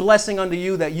out a blessing unto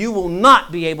you that you will not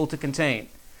be able to contain.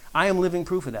 I am living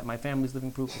proof of that. My family's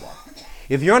living proof of that.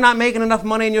 If you're not making enough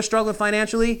money and you're struggling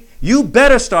financially, you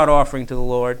better start offering to the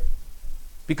Lord.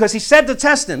 Because he said to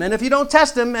test him. And if you don't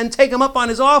test him and take him up on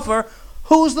his offer,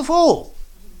 who's the fool?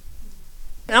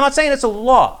 And I'm not saying it's a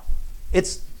law.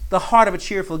 It's the heart of a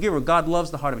cheerful giver. God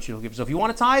loves the heart of a cheerful giver. So if you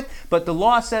want to tithe, but the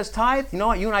law says tithe, you know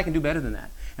what? You and I can do better than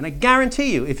that. And I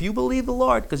guarantee you, if you believe the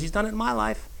Lord, because he's done it in my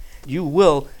life, you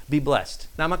will be blessed.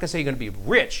 Now, I'm not going to say you're going to be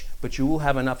rich, but you will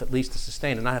have enough at least to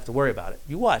sustain and not have to worry about it.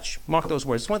 You watch. Mark those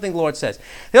words. It's one thing the Lord says.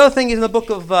 The other thing is in the book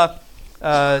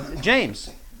of James.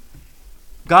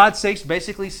 God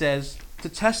basically says to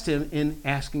test him in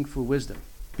asking for wisdom.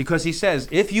 Because he says,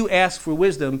 if you ask for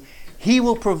wisdom, he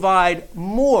will provide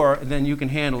more than you can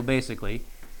handle, basically,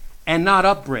 and not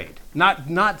upbraid.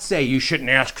 Not say you shouldn't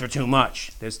ask for too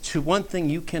much. There's one thing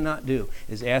you cannot do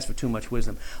is ask for too much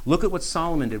wisdom. Look at what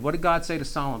Solomon did. What did God say to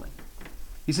Solomon?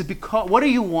 He said, what do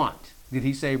you want? Did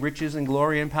he say riches and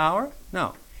glory and power?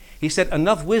 No. He said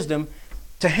enough wisdom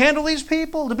to handle these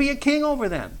people, to be a king over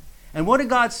them. And what did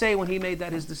God say when he made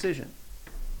that his decision?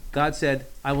 God said,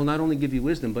 I will not only give you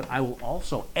wisdom, but I will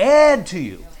also add to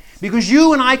you. Because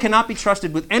you and I cannot be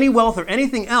trusted with any wealth or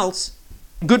anything else,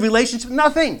 good relationship,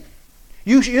 nothing.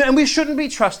 And we shouldn't be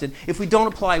trusted if we don't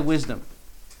apply wisdom.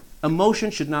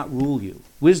 Emotion should not rule you.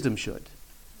 Wisdom should.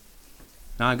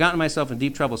 Now, I've gotten myself in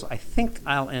deep trouble, so I think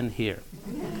I'll end here.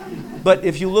 But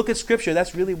if you look at Scripture,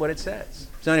 that's really what it says.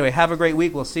 So anyway, have a great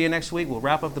week. We'll see you next week. We'll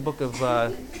wrap up the book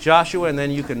of Joshua, and then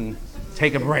you can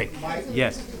take a break.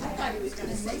 Yes.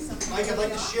 Mike, I'd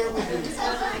like to share with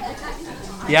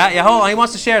you. Yeah, hold on. He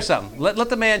wants to share something. Let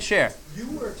the man share. You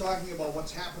were talking about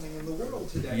what's happening in the world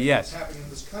today. Yes. What's happening in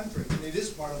this country. And it is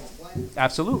part of a plan.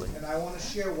 Absolutely. And I want to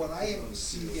share what I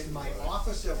see in my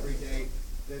office every day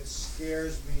that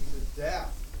scares me to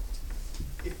death.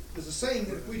 There's a saying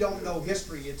that if we don't know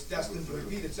history, it's destined to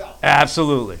repeat itself.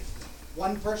 Absolutely.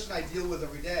 One person I deal with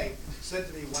every day said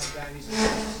to me one time, he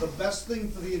said, the best thing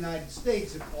for the United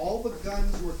States, if all the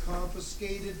guns were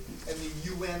confiscated and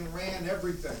the UN ran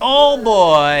everything. Oh,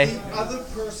 boy. The other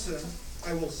person,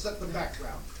 I will set the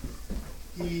background.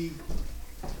 He's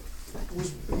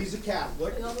a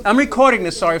Catholic. I'm recording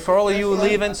this, sorry, for all of you That's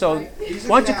right. leaving, so He's a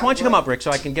why don't you come Catholic. up, Rick,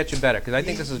 so I can get you better, because I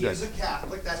think this is good. He's a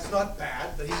Catholic, that's not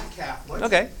bad, but he's a Catholic.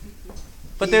 Okay.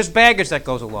 But He- there's baggage that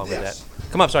goes along with Yes.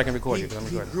 that. Come up so I can record you, because I'm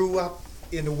He recording. grew up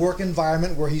in a work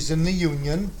environment where he's in the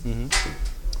union.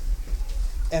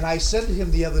 And I said to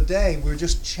him the other day, we were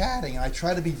just chatting, and I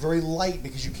try to be very light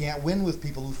because you can't win with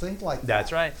people who think like that.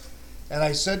 That's right. And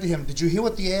I said to him, did you hear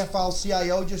what the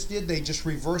AFL-CIO just did? They just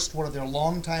reversed one of their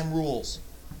longtime rules.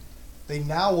 They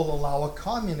now will allow a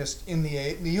communist in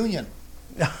the union.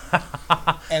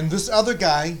 And this other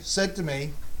guy said to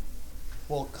me,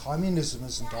 well, communism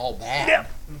isn't all bad. Yeah.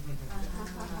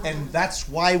 And that's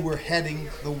why we're heading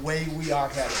the way we are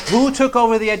heading. Who took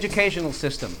over the educational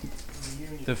system?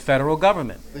 The federal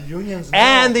government. The unions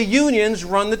And now- the unions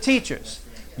run the teachers.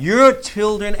 Your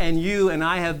children and you and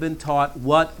I have been taught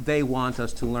what they want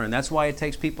us to learn. That's why it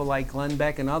takes people like Glenn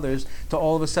Beck and others to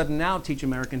all of a sudden now teach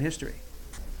American history.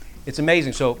 It's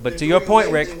amazing. So, but to your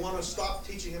point, Rick, They want to stop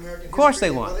teaching American history. Of course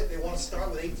they want. They want to start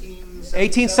with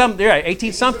 18 something, right?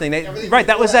 18 something. Right,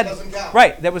 that was before that. that doesn't count.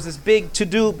 Right, that was this big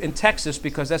to-do in Texas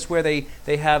because that's where they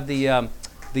have the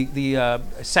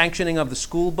sanctioning of the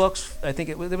school books. I think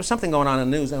there was something going on in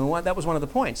the news, and that was one of the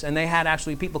points. And they had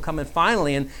actually people come in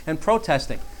finally and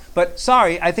protesting. But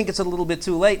sorry, I think it's a little bit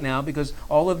too late now because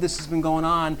all of this has been going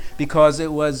on because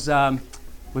it was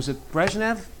it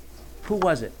Brezhnev? Who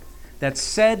was it that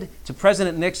said to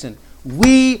President Nixon,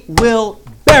 "We will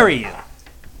bury you."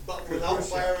 But without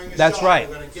firing a That's shot, right.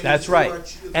 we're gonna get That's into right. our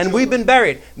And we've been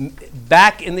children. buried.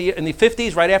 Back in the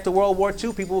 50s, right after World War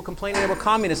II, people were complaining they were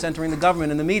communists entering the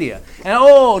government and the media. And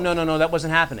no, that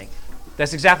wasn't happening.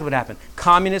 That's exactly what happened.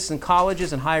 Communists in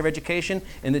colleges and higher education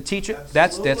and the teacher,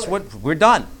 that's what, we're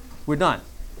done. We're done.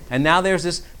 And now there's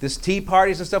this tea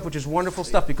parties and stuff, which is wonderful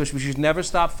stuff because we should never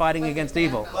stop fighting against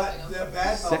evil. But they're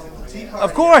bad mouthing the Tea Party.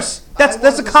 Of course, that's I a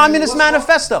wanted to communist see what's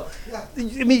manifesto. Yeah.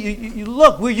 I mean, you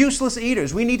look, we're useless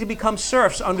eaters. We need to become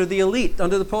serfs under the elite,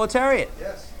 under the proletariat.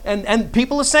 Yes. And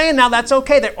people are saying now that's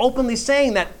okay. They're openly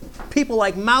saying that people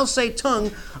like Mao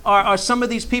Zedong are some of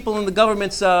these people in the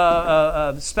government's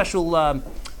special.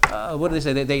 What do they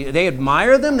say? They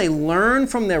admire them. They learn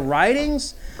from their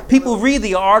writings. People read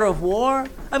The Art of War.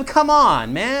 I mean, come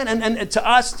on, man. And to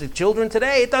us, to children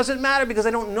today, it doesn't matter because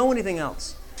they don't know anything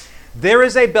else. There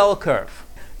is a bell curve.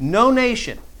 No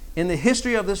nation in the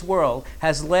history of this world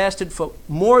has lasted for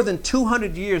more than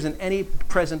 200 years in any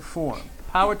present form.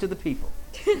 Power to the people.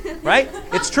 Right?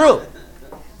 It's true.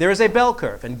 There is a bell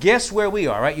curve. And guess where we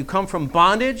are, right? You come from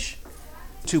bondage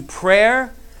to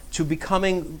prayer to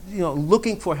becoming,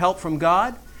 looking for help from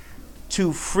God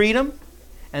to freedom.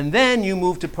 And then you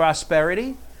move to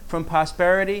prosperity, from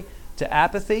prosperity to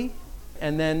apathy.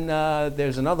 And then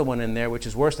there's another one in there which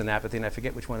is worse than apathy, and I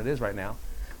forget which one it is right now.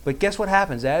 But guess what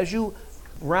happens? As you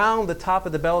round the top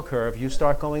of the bell curve, you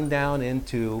start going down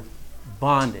into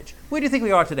bondage. Where do you think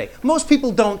we are today? Most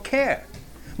people don't care.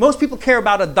 Most people care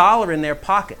about $1 in their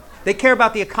pocket. They care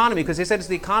about the economy because they said it's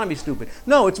the economy stupid.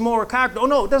 No, it's moral character. Oh,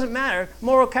 no, it doesn't matter.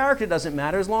 Moral character doesn't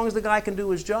matter as long as the guy can do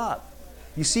his job.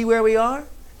 You see where we are?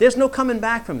 There's no coming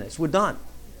back from this. We're done.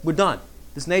 We're done.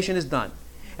 This nation is done.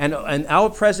 And our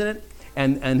president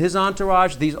and his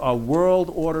entourage, these are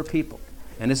world order people.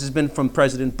 And this has been from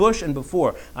President Bush and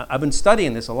before. I've been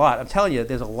studying this a lot. I'm telling you,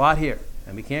 there's a lot here.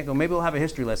 And we can't go, maybe we'll have a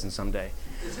history lesson someday.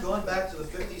 It's going back to the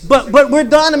 50s. and But 60s. we're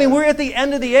done. I mean, we're at the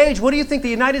end of the age. What do you think? The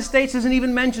United States isn't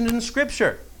even mentioned in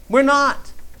Scripture. We're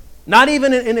not. Not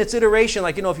even in its iteration.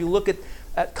 Like, if you look at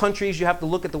countries, you have to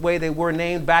look at the way they were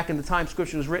named back in the time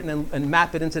Scripture was written and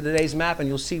map it into today's map, and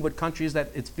you'll see what countries that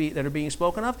are being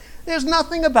spoken of. There's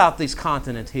nothing about this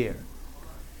continent here.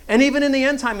 And even in the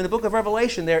end time, in the book of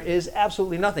Revelation, there is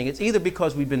absolutely nothing. It's either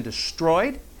because we've been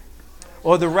destroyed,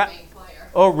 or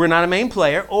we're not a main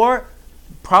player, or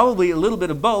probably a little bit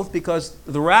of both, because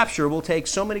the rapture will take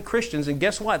so many Christians, and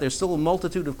guess what? There's still a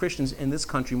multitude of Christians in this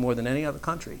country more than any other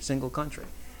country, single country.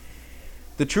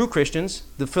 The true Christians,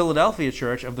 the Philadelphia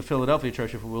church, if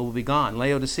it will be gone.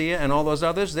 Laodicea and all those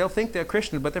others, they'll think they're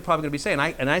Christian, but they're probably going to be saved.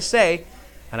 And I say,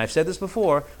 And I've said this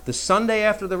before, the Sunday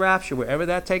after the rapture, whenever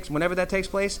that takes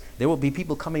place, there will be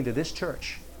people coming to this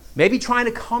church. Maybe trying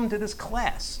to come to this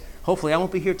class. Hopefully I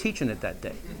won't be here teaching it that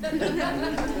day.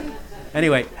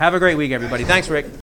 Anyway, have a great week, everybody. Thanks, Rick.